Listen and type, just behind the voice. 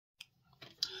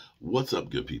What's up,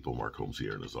 good people? Mark Holmes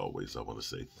here, and as always, I want to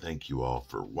say thank you all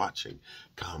for watching,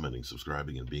 commenting,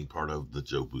 subscribing, and being part of the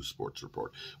Joe Boo Sports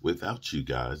Report. Without you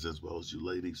guys, as well as you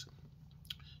ladies,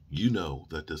 you know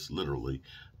that this literally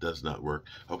does not work.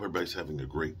 Hope everybody's having a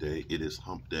great day. It is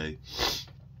hump day,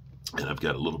 and I've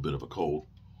got a little bit of a cold.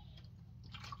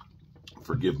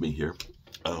 Forgive me here.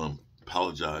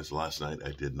 Apologize. Last night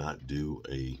I did not do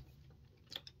a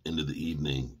end of the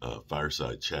evening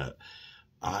fireside chat.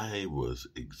 I was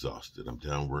exhausted. I'm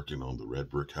down working on the red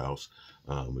brick house.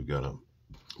 We've got a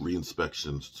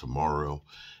re-inspections tomorrow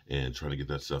and trying to get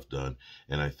that stuff done.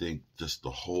 And I think just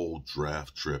the whole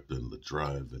draft trip and the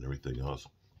drive and everything else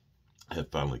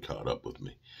had finally caught up with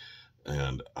me.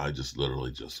 And I just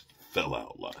literally just fell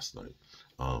out last night.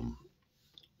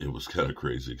 It was kind of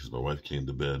crazy because my wife came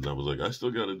to bed and I was like, I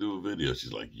still got to do a video.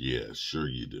 She's like, yeah, sure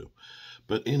you do.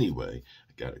 But anyway,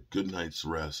 I got a good night's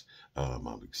rest. I'm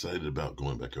excited about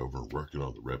going back over and working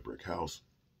on the red brick house.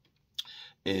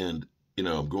 And, you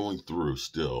know, I'm going through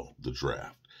still the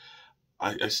draft.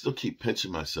 I still keep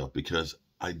pinching myself because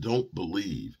I don't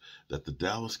believe that the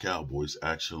Dallas Cowboys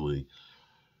actually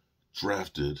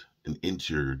drafted an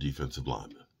interior defensive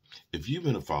lineman. If you've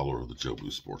been a follower of the Joe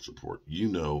Boo Sports Report, you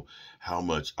know how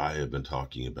much I have been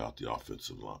talking about the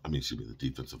the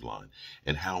defensive line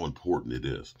and how important it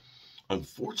is.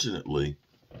 Unfortunately,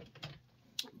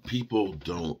 people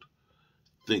don't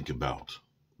think about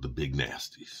the big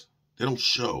nasties. They don't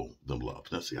show them love.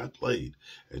 Now, see, I played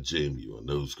at JMU a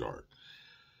nose guard.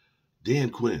 Dan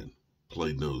Quinn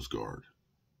played nose guard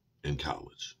in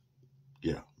college.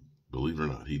 Yeah, believe it or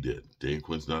not, he did. Dan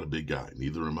Quinn's not a big guy.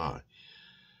 Neither am I.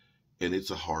 And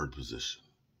it's a hard position.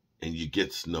 And you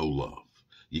get no love.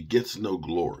 You get no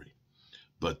glory.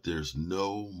 But there's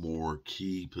no more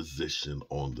key position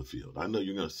on the field. I know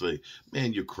you're going to say,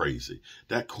 man, you're crazy.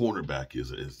 That cornerback is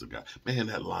the guy. Man,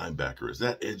 that linebacker is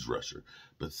that edge rusher.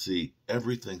 But see,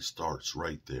 everything starts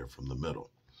right there from the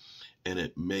middle. And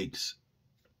it makes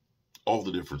all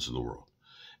the difference in the world.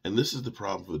 And this is the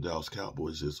problem for the Dallas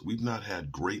Cowboys is we've not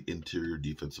had great interior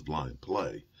defensive line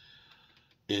play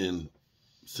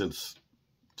since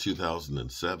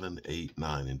 2007, 8,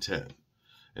 9, and 10.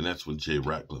 And that's when Jay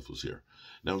Ratliff was here.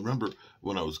 Now, remember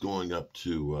when I was driving up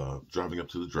to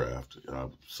the draft, I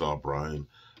saw Brian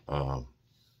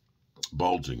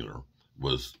Baldinger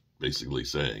was basically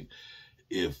saying,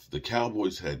 if the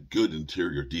Cowboys had good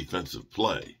interior defensive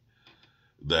play,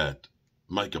 that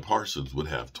Micah Parsons would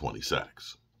have 20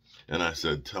 sacks. And I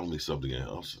said, tell me something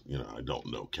else. You know, I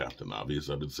don't know Captain Obvious.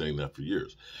 I've been saying that for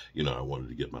years. You know, I wanted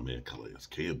to get my man Calais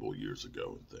Campbell years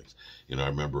ago and things. You know, I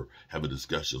remember having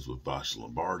discussions with Vosh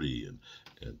Lombardi and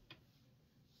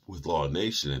with Law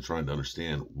Nation and trying to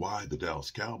understand why the Dallas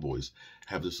Cowboys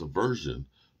have this aversion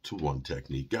to one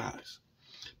technique guys.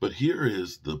 But here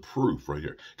is the proof right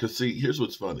here. Because, see, here's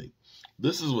what's funny.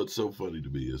 This is what's so funny to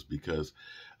me is because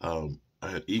I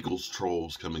had Eagles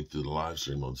trolls coming through the live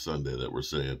stream on Sunday that were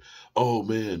saying, oh,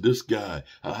 man, this guy,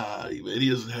 he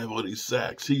doesn't have all these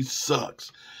sacks. He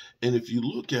sucks. And if you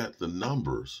look at the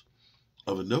numbers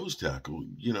of a nose tackle,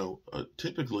 you know,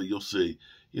 typically you'll see,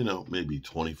 you know, maybe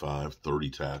 25, 30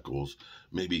 tackles,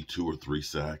 maybe 2 or 3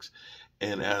 sacks.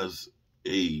 And as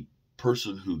a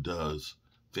person who does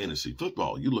fantasy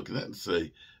football, you look at that and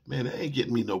say, man, that ain't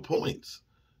getting me no points.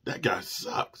 That guy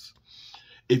sucks.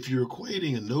 If you're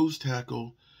equating a nose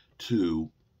tackle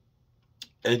to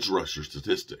edge rusher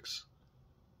statistics,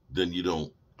 then you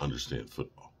don't understand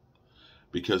football.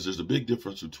 Because there's a big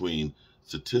difference between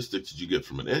statistics that you get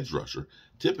from an edge rusher.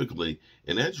 Typically,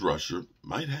 an edge rusher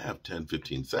might have 10,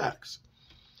 15 sacks,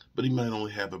 but he might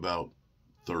only have about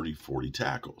 30, 40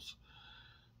 tackles.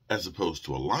 As opposed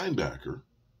to a linebacker,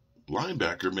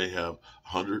 may have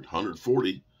 100,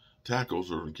 140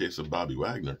 tackles, or in case of Bobby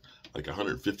Wagner, like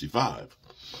 155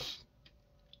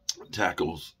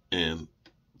 tackles and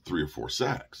 3 or 4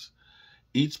 sacks.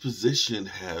 Each position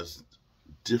has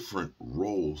different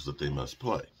roles that they must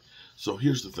play. So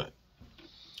here's the thing.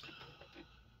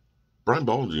 Brian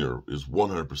Baldinger is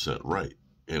 100% right.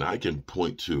 And I can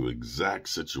point to exact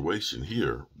situation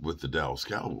here with the Dallas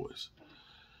Cowboys.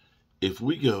 If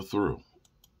we go through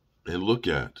and look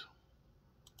at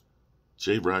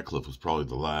Jay Ratliff was probably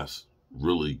the last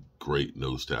really great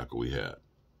nose tackle we had.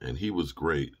 And he was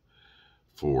great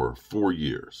for 4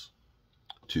 years.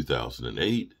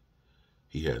 2008,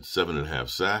 he had 7.5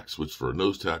 sacks, which for a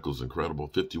nose tackle is incredible.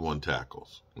 51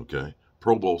 tackles, okay?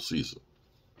 Pro Bowl season,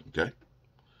 okay?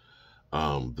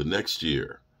 The next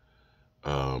year,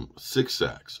 6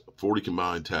 sacks, 40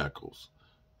 combined tackles,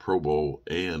 Pro Bowl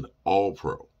and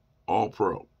All-Pro,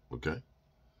 okay?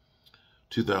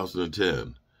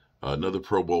 2010, another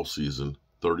Pro Bowl season,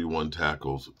 31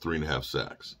 tackles, 3.5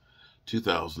 sacks.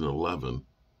 2011,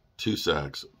 2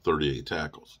 sacks, 38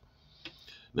 tackles.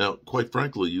 Now, quite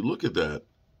frankly, you look at that,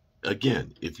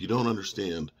 again, if you don't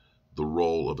understand the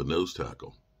role of a nose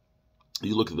tackle,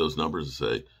 you look at those numbers and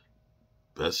say,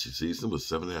 best season was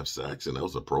 7.5 sacks, and that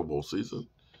was a Pro Bowl season?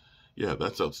 Yeah,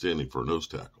 that's outstanding for a nose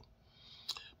tackle.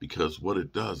 Because what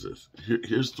it does is,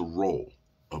 here's the role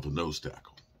of a nose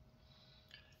tackle.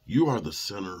 You are the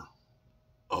center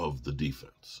of the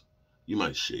defense. You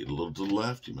might shade a little to the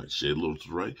left, you might shade a little to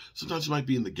the right. Sometimes you might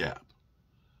be in the gap.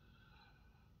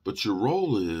 But your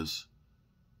role is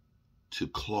to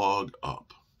clog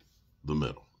up the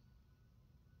middle.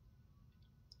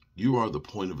 You are the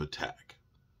point of attack.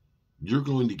 You're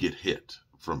going to get hit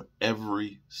from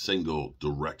every single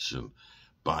direction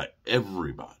by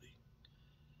everybody.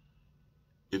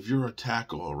 If you're a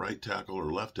tackle, a right tackle or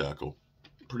left tackle,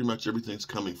 pretty much everything's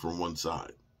coming from one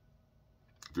side.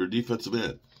 If you're a defensive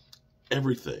end,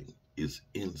 everything is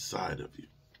inside of you.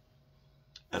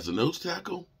 As a nose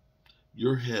tackle,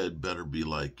 your head better be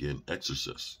like in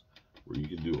Exorcist, where you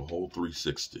can do a whole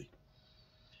 360.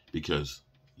 Because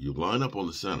you line up on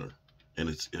the center, and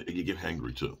you get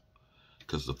hangry too.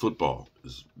 Because the football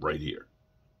is right here,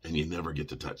 and you never get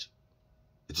to touch it.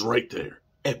 It's right there,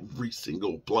 every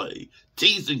single play,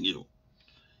 teasing you.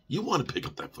 You want to pick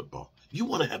up that football. You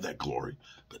want to have that glory,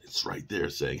 but it's right there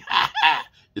saying, ha ha.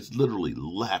 It's literally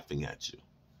laughing at you.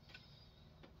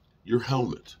 Your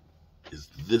helmet is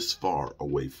this far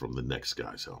away from the next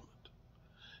guy's helmet.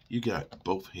 You got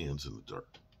both hands in the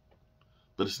dirt.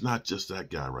 But it's not just that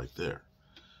guy right there,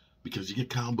 because you get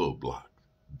combo blocked,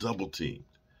 double teamed.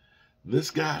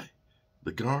 This guy,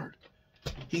 the guard,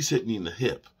 he's hitting you in the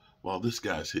hip while this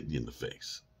guy's hitting you in the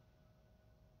face.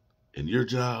 And your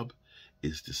job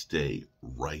is to stay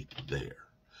right there.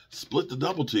 Split the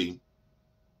double team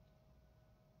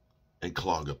and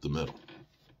clog up the middle.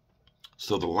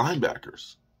 So the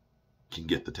linebackers can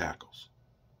get the tackles.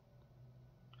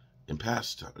 In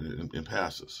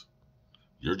passes,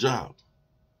 your job,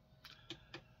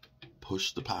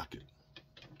 push the pocket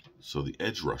so the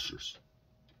edge rushers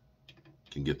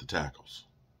can get the tackles.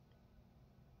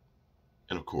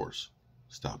 And of course,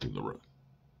 stopping the run.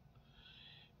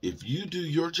 If you do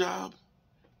your job,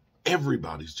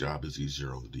 everybody's job is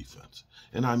easier on the defense.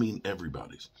 And I mean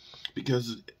everybody's.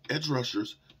 Because edge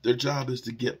rushers, their job is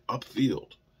to get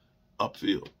upfield.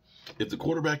 If the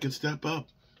quarterback can step up,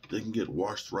 they can get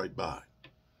washed right by.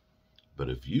 But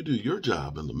if you do your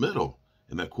job in the middle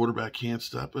and that quarterback can't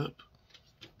step up,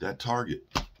 that target,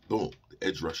 boom, the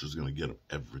edge rusher is going to get him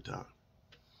every time.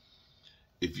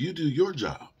 If you do your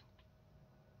job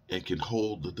and can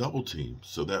hold the double team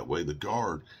so that way the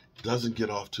guard doesn't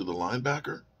get off to the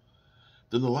linebacker,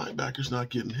 then the linebacker's not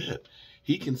getting hit.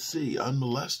 He can see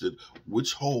unmolested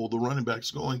which hole the running back's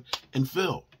going and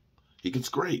fill. He can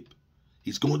scrape.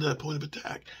 He's going to that point of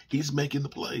attack. He's making the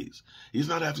plays. He's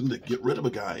not having to get rid of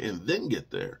a guy and then get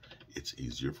there. It's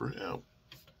easier for him.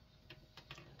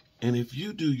 And if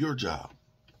you do your job,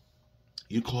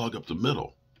 you clog up the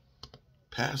middle,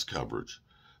 pass coverage,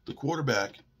 the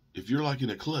quarterback, if you're like an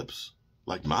eclipse,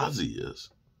 like Mazi is,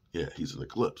 yeah, he's an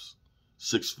eclipse,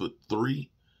 6'3",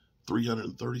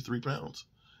 333 pounds.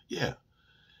 Yeah,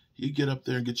 you get up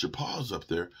there and get your paws up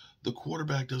there. The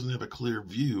quarterback doesn't have a clear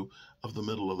view of the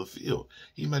middle of the field.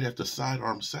 He might have to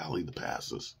sidearm Sally the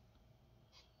passes.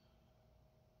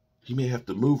 He may have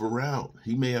to move around.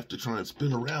 He may have to try and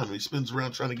spin around. When he spins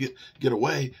around trying to get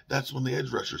away, that's when the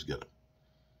edge rushers get him.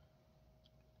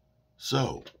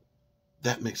 So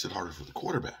that makes it harder for the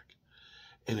quarterback.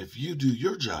 And if you do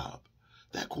your job,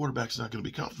 that quarterback's not going to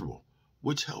be comfortable,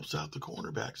 which helps out the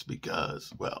cornerbacks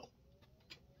because, well,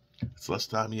 it's less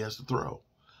time he has to throw,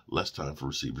 less time for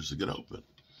receivers to get open.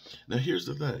 Now, here's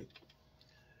the thing.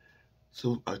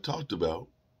 So I talked about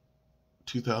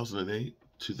 2008,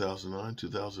 2009,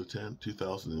 2010,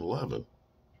 2011,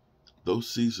 those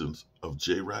seasons of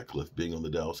Jay Ratliff being on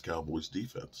the Dallas Cowboys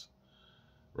defense,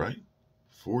 right?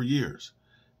 4 years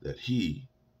that he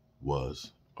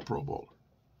was a Pro Bowler.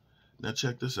 Now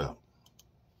check this out.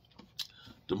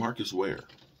 DeMarcus Ware.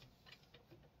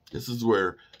 This is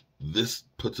where this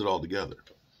puts it all together.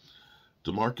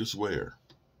 DeMarcus Ware,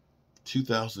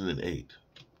 2008,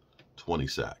 20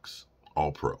 sacks,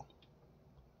 All-Pro.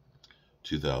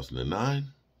 2009,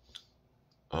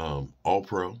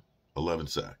 All-Pro, 11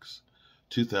 sacks.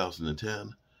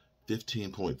 2010,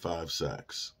 15.5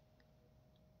 sacks,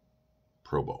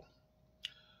 Pro Bowl.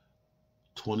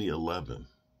 2011,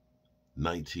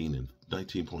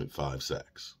 19.5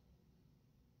 sacks.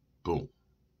 Boom.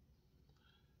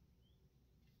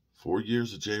 4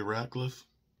 years of Jay Ratliff,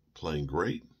 playing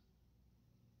great.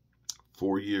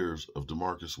 4 years of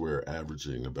DeMarcus Ware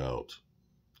averaging about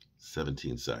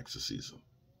 17 sacks a season.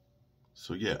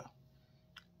 So yeah,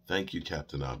 thank you,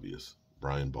 Captain Obvious,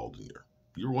 Brian Baldinger.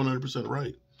 You're 100%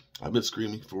 right. I've been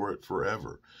screaming for it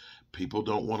forever. People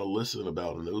don't want to listen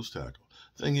about a nose tackle.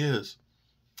 Thing is,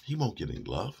 he won't get any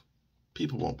love.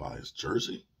 People won't buy his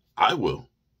jersey. I will.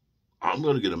 I'm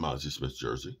going to get a Mazi Smith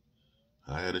jersey.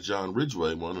 I had a John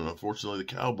Ridgway one, and unfortunately the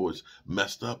Cowboys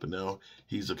messed up, and now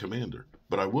he's a Commander.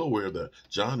 But I will wear that.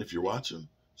 John, if you're watching,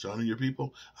 John and your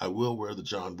people, I will wear the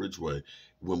John Ridgway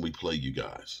when we play you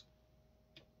guys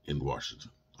in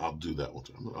Washington. I'll do that one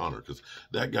time. I'm an honor, because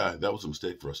that guy, that was a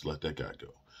mistake for us to let that guy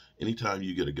go. Anytime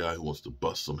you get a guy who wants to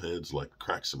bust some heads, like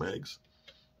crack some eggs,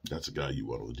 that's a guy you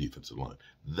want on the defensive line.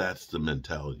 That's the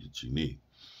mentality that you need.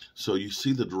 So you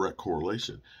see the direct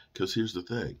correlation, because here's the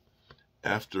thing.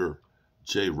 After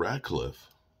Jay Ratliff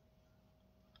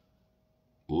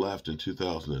left in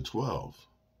 2012,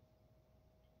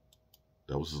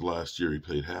 that was his last year. He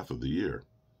played half of the year.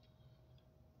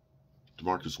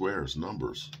 DeMarcus Ware's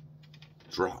numbers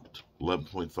dropped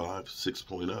 11.5,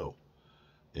 6.0.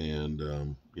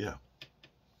 And yeah,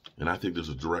 and I think there's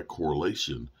a direct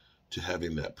correlation to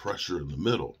having that pressure in the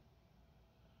middle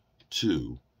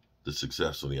to the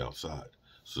success on the outside.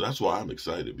 So that's why I'm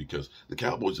excited, because the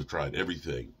Cowboys have tried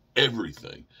everything.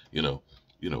 You know,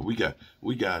 we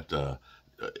got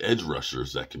edge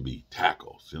rushers that can be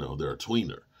tackles. They're a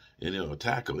tweener, and a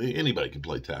tackle. Anybody can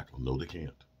play tackle. No, they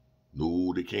can't.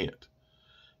 No, they can't.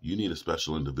 You need a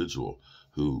special individual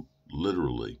who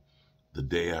literally, the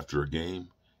day after a game,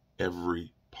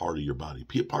 every part of your body,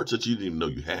 parts that you didn't even know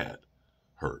you had,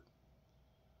 hurt.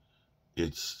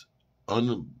 It's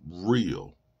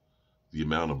unreal the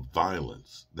amount of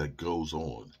violence that goes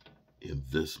on in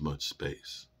this much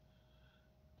space.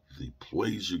 The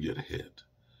ways you get hit.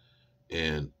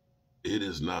 And it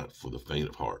is not for the faint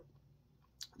of heart.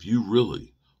 If you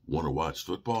really want to watch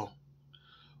football,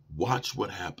 watch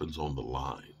what happens on the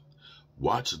line.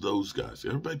 Watch those guys.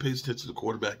 Everybody pays attention to the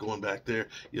quarterback going back there,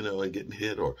 and getting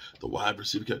hit, or the wide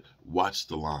receiver. Watch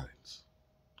the lines.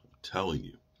 I'm telling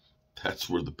you, that's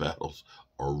where the battles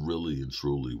are really and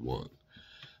truly won.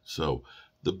 So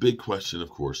the big question, of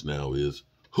course, now is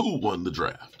who won the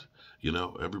draft?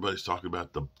 Everybody's talking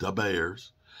about the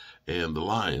Bears and the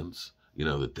Lions,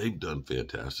 that they've done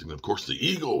fantastic. And of course, the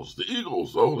Eagles,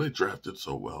 oh, they drafted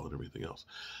so well and everything else.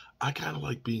 I kind of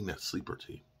like being that sleeper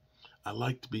team. I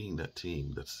liked being that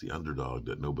team that's the underdog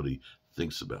that nobody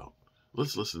thinks about.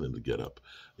 Let's listen to them to get up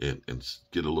and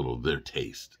get a little of their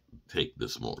take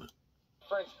this morning.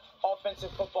 First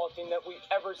offensive football team that we've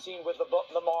ever seen with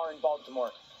Lamar in Baltimore.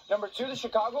 Number 2, the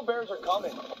Chicago Bears are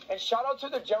coming. And shout out to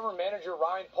their general manager,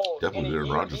 Ryan Poles. Definitely in a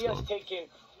year, Rodgers he has taken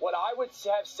what I would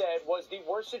have said was the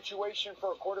worst situation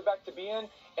for a quarterback to be in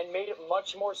and made it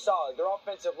much more solid. Their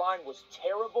offensive line was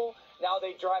terrible. Now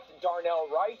they drafted Darnell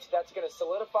Wright. That's going to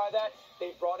solidify that.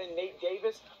 They brought in Nate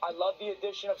Davis. I love the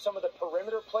addition of some of the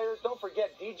perimeter players. Don't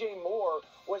forget, DJ Moore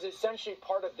was essentially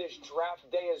part of this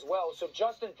draft day as well. So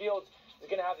Justin Fields is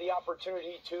going to have the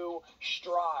opportunity to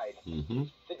stride.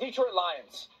 The Detroit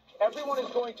Lions. Everyone is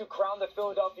going to crown the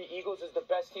Philadelphia Eagles as the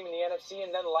best team in the NFC,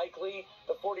 and then likely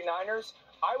the 49ers.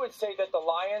 I would say that the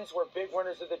Lions were big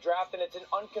winners of the draft, and it's an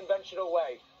unconventional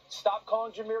way. Stop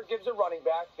calling Jahmyr Gibbs a running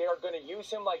back. They are going to use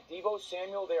him like Deebo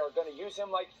Samuel. They are going to use him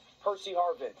like Percy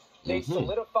Harvin. They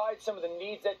solidified some of the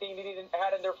needs that they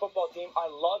had in their football team.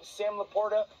 I love Sam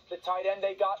Laporta, the tight end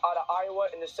they got out of Iowa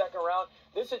in the second round.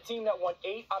 This is a team that won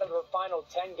 8 out of their final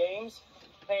 10 games.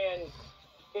 And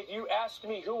if you asked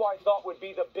me who I thought would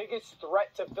be the biggest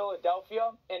threat to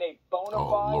Philadelphia in a bona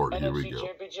fide NFC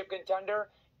Championship contender,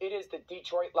 it is the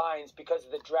Detroit Lions because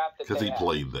of the draft that they had. Because he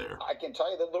played there. I can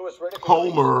tell you that Louis Riddick.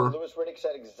 Homer. Louis Riddick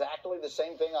said exactly the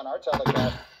same thing on our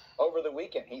telecast over the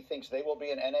weekend. He thinks they will be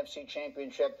an NFC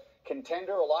Championship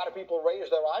contender. A lot of people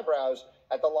raised their eyebrows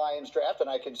at the Lions draft, and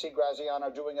I can see Graziano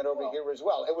doing it over here as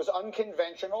well. It was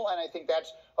unconventional, and I think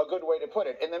that's a good way to put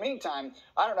it. In the meantime,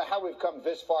 I don't know how we've come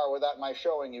this far without my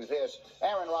showing you this.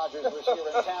 Aaron Rodgers was here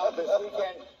in town this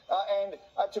weekend, and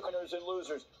took winners and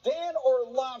losers. Dan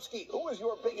Orlovsky, who was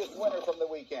your biggest winner from the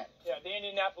weekend? Yeah, the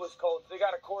Indianapolis Colts. They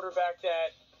got a quarterback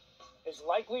that is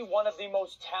likely one of the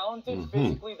most talented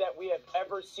physically that we have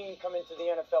ever seen come into the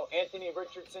NFL. Anthony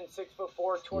Richardson, 6'4",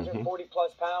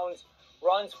 240-plus pounds,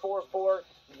 runs 4.4,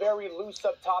 very loose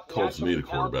up top. Colts need a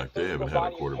quarterback. They haven't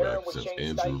had a quarterback since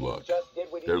Andrew Luck.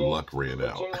 Their luck ran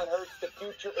out. Jalen Hurts, the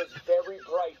future is very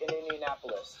bright in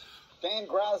Indianapolis. Dan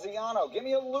Graziano, give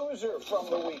me a loser from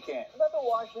the weekend. How about the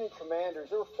Washington Commanders?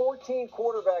 There were 14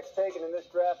 quarterbacks taken in this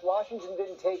draft. Washington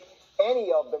didn't take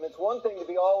any of them. It's one thing to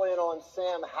be all in on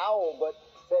Sam Howell, but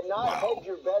to not hedge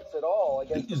your bets at all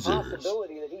against the Teasers.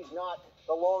 possibility that he's not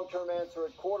the long-term answer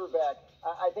at quarterback,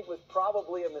 I think was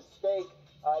probably a mistake.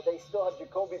 They still have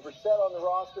Jacoby Brissett on the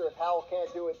roster if Howell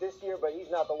can't do it this year, but he's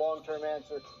not the long-term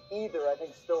answer either. I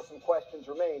think still some questions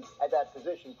remain at that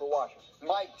position for Washington.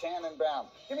 Mike Tannenbaum,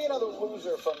 give me another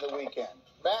loser from the weekend.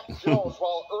 Mac Jones,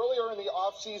 while earlier in the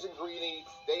offseason, Greeny,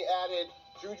 they added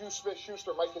Juju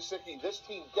Smith-Schuster, Mike Gesicki. This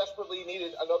team desperately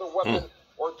needed another weapon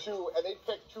or two, and they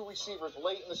picked two receivers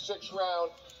late in the 6th round,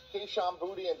 Kayshon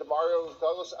Boutte and Demario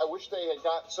Douglas. I wish they had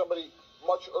got somebody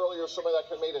much earlier, somebody that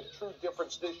could have made a true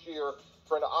difference this year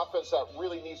for an offense that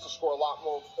really needs to score a lot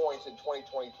more points in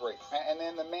 2023. And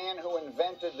then the man who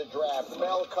invented the draft,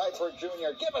 Mel Kiper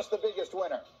Jr. Give us the biggest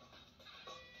winner.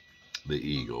 The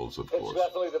Eagles, of It's course.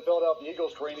 definitely the Philadelphia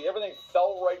Eagles, Greeny. Everything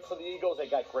fell right for the Eagles. They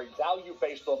got great value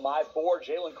based on my board.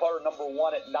 Jalen Carter, number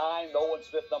 1 at 9. Nolan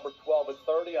Smith, number 12 at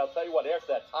 30. I'll tell you what,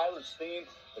 after that, Tyler Steen,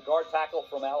 the guard tackle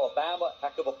from Alabama,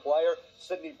 heck of a player.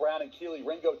 Sidney Brown and Keely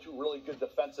Ringo, 2 really good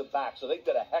defensive backs. So they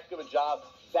did a heck of a job.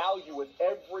 Value with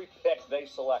every pick they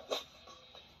selected.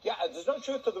 Yeah, there's no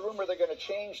truth to the rumor they're going to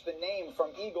change the name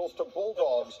from Eagles to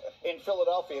Bulldogs in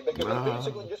Philadelphia because they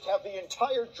basically just have the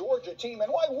entire Georgia team.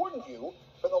 And why wouldn't you?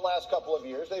 For the last couple of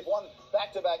years, they've won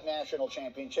back-to-back national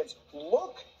championships.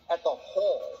 Look at the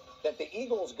haul that the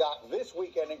Eagles got this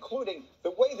weekend, including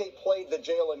the way they played the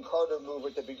Jalen Carter move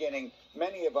at the beginning.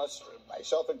 Many of us,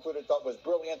 myself included, thought was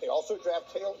brilliant. They also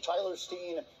draft Tyler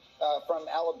Steen from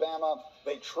Alabama.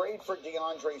 They trade for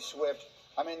DeAndre Swift.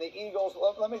 I mean, the Eagles,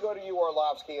 let me go to you,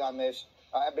 Orlovsky, on this,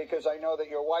 because I know that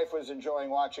your wife was enjoying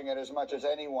watching it as much as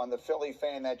anyone, the Philly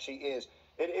fan that she is.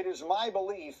 It is my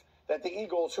belief that the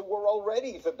Eagles, who were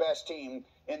already the best team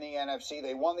in the NFC,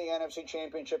 they won the NFC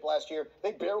Championship last year.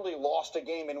 They barely lost a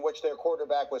game in which their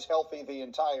quarterback was healthy the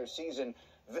entire season.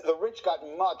 The rich got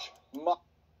much.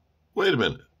 Wait a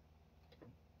minute.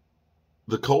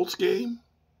 The Colts game?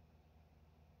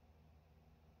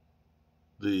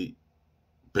 The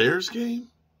Bears game?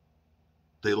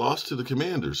 They lost to the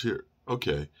Commanders here.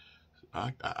 Okay.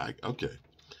 Okay.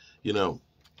 You know,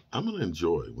 I'm going to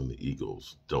enjoy when the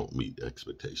Eagles don't meet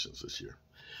expectations this year.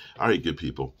 All right, good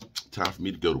people. Time for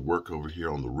me to go to work over here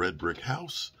on the Red Brick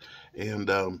House. And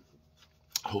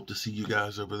hope to see you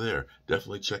guys over there.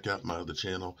 Definitely check out my other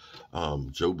channel,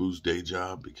 Joe Boo's Day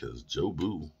Job, because Joe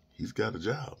Boo, he's got a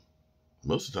job.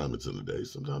 Most of the time it's in the day.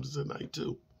 Sometimes it's at night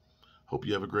too. Hope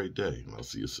you have a great day, and I'll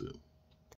see you soon.